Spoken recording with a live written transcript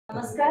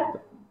Namaskar.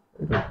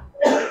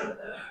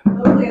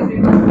 Hello to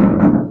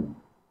everyone.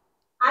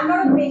 I'm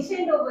not a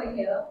patient over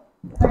here,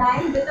 but I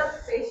am with a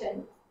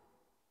patient.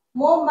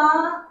 ମୋ ମା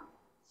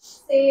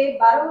से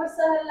 12 वर्ष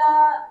हला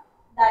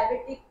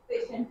diabetic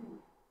patient हूँ.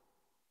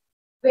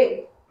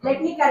 Wait,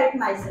 let me correct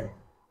myself.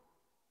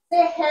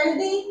 Say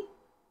healthy,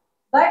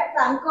 but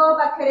तांको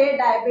पाखरे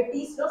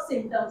diabetes रो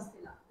symptoms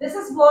थिला. This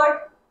is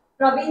what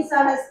Praveen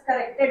sir has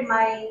corrected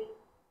my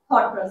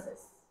thought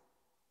process.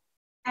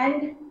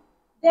 And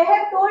they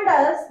have told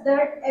us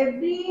that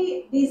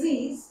every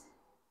disease,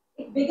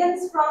 it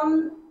begins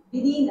from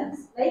within us.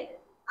 Like,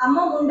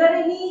 आमा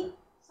मुंडरे ही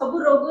सबु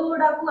रोगो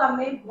गुडा को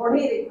आमे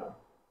बढ़े देतो.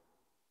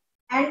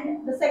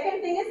 And the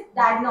second thing is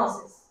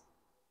diagnosis.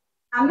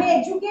 आमे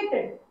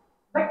educated,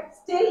 but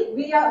still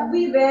we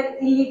were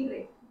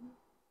illiterate.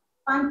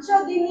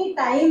 5 दिनी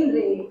time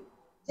रे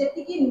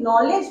जेति की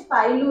knowledge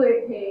पाइलु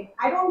एठे,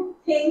 I don't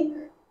think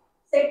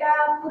सेटा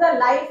पूरा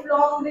life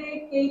long रे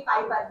केई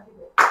पाई पारथिबे.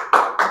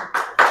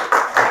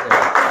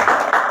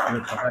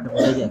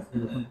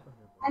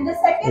 And the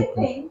second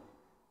thing,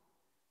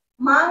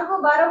 मां को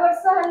 12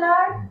 वर्ष हला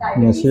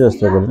डायबिटीज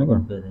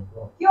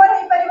क्यों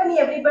रही परिवनी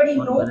everybody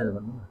know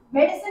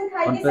medicine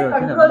खाई के से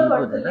कंट्रोल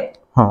करतले.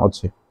 हां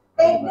अच्छे.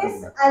 Take this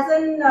as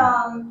an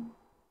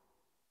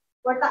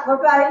what I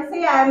will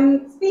say, I am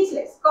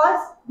speechless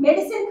cause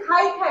medicine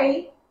खाई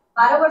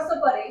 12 वर्ष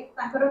परे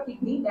तांकर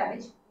kidney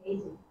damage hey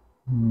J.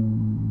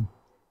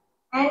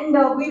 And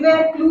we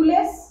were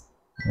clueless.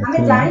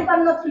 हमें जानि पार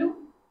नथलु.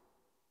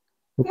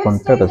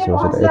 कॉन्ट्रैक्ट আছে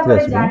সেটা এতলে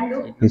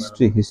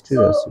আছে হিস্ট্রি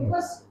So আছে. it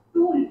was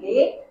too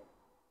late.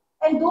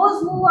 And those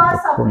who are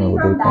suffering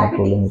from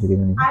diabetes,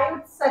 I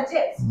would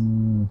suggest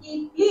कि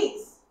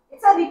please,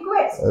 it's a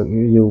request.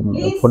 You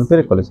phone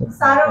पे call sir.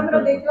 सारा हमरो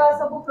देखवा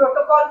सब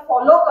प्रोटोकॉल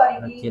फॉलो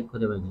करेगी.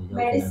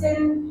 मेडिसिन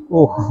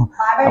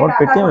আমার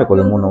পেটিএম রে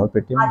কলে মন আমার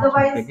পেটিএম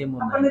otherwise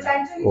अपन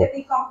टेंशन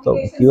जति तो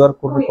complications क्यूआर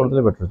कोड रे कर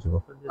देले बेटर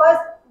जिवो.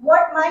 because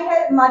what my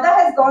mother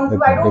has gone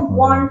through, I don't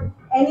want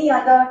any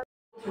other.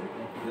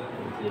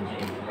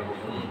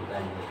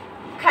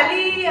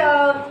 खाली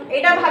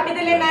एटा भाबी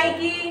देले नाही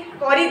की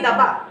करी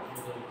दबा.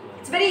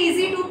 It's very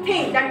easy to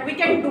think that we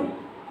can do,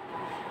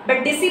 but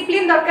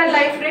discipline दरकार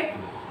लाइफ रे.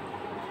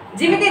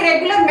 जिमिति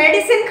रेगुलर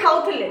मेडिसिन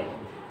खाउथले,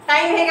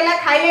 टाइम हे गेला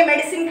खाइले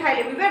मेडिसिन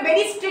खाइले, we were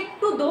very strict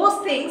to those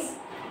things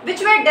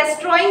which were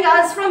destroying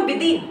us from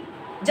within,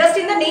 just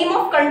in the name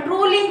of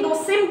controlling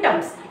those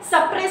symptoms,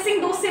 suppressing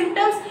those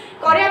symptoms.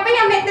 करिया पे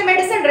हम एते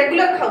medicine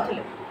regular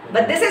खाउथले,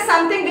 but this is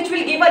something which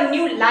will give a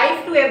new life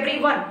to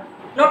everyone,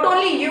 not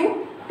only you,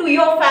 to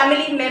your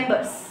family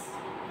members.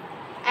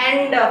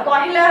 And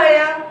कहला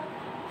हया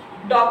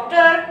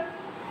doctor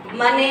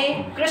माने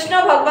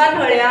कृष्ण भगवान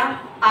हया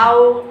आउ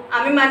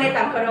आमी माने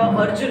तांकर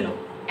Arjun.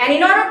 And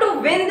in order to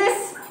win this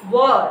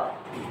war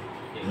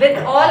with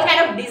all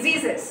kind of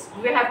diseases,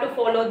 we have to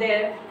follow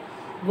their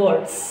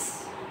words.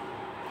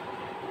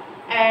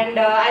 And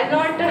I'll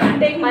not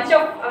take much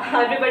of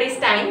everybody's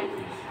time,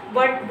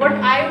 but what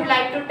I would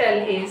like to tell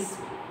is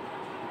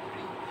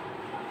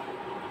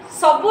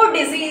सबो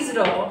disease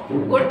रो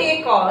गोटे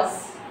cause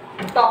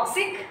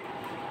toxic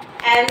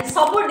and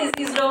सबो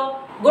disease रो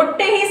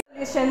गोटे ही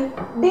solution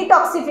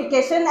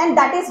detoxification, and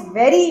that is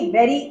very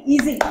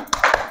easy.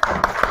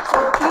 So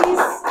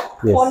please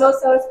follow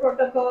sir's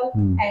protocol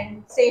and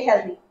stay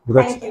healthy.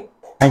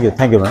 Thank you.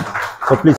 Thank you, man. So please